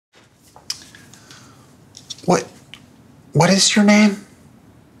What? What is your name?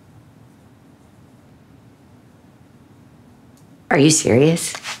 Are you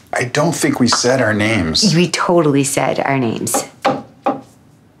serious? I don't think we said our names. We totally said our names.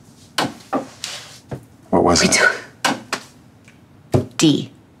 What was it?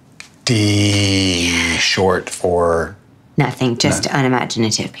 D. D, short for? Nothing, just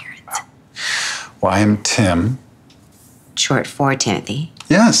unimaginative parents. Well, I am Tim. Short for Timothy.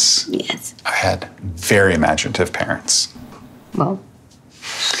 Yes. Yes. I had very imaginative parents. Well,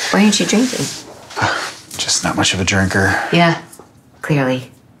 why aren't you drinking? Just not much of a drinker. Yeah,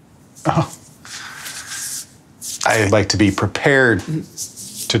 clearly. Oh. I like to be prepared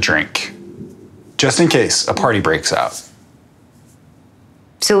to drink, just in case a party breaks out.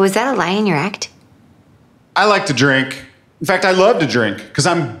 So was that a lie in your act? I like to drink. In fact, I love to drink because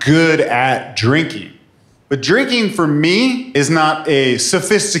I'm good at drinking. But drinking for me is not a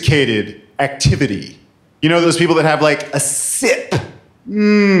sophisticated activity. You know those people that have like a sip?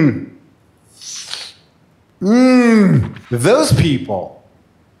 Those people,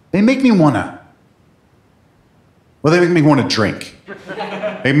 they make me wanna drink.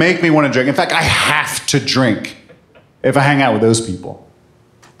 They make me want to drink. In fact, I have to drink if I hang out with those people.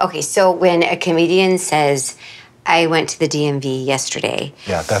 Okay, so when a comedian says, I went to the DMV yesterday.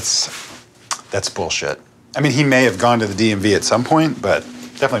 Yeah, that's bullshit. I mean, he may have gone to the DMV at some point, but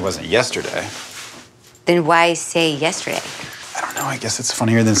definitely wasn't yesterday. Then why say yesterday? I don't know. I guess it's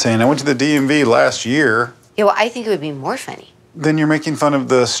funnier than saying I went to the DMV last year. Yeah, well, I think it would be more funny. Then you're making fun of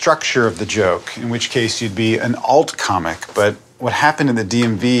the structure of the joke, in which case you'd be an alt comic. But what happened in the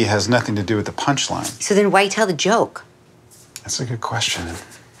DMV has nothing to do with the punchline. So then why tell the joke? That's a good question.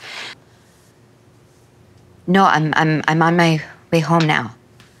 No, I'm on my way home now.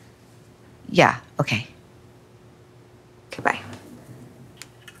 Yeah, okay. Goodbye.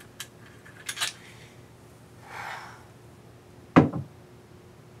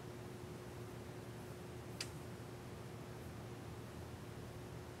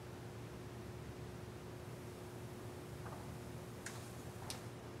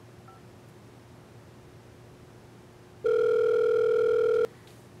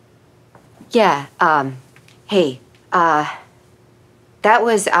 Yeah, hey, that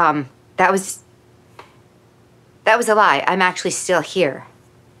was a lie. I'm actually still here.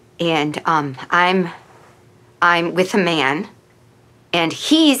 And, I'm with a man, and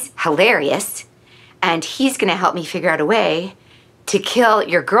he's hilarious, and he's gonna help me figure out a way to kill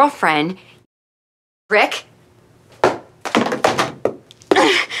your girlfriend, Rick.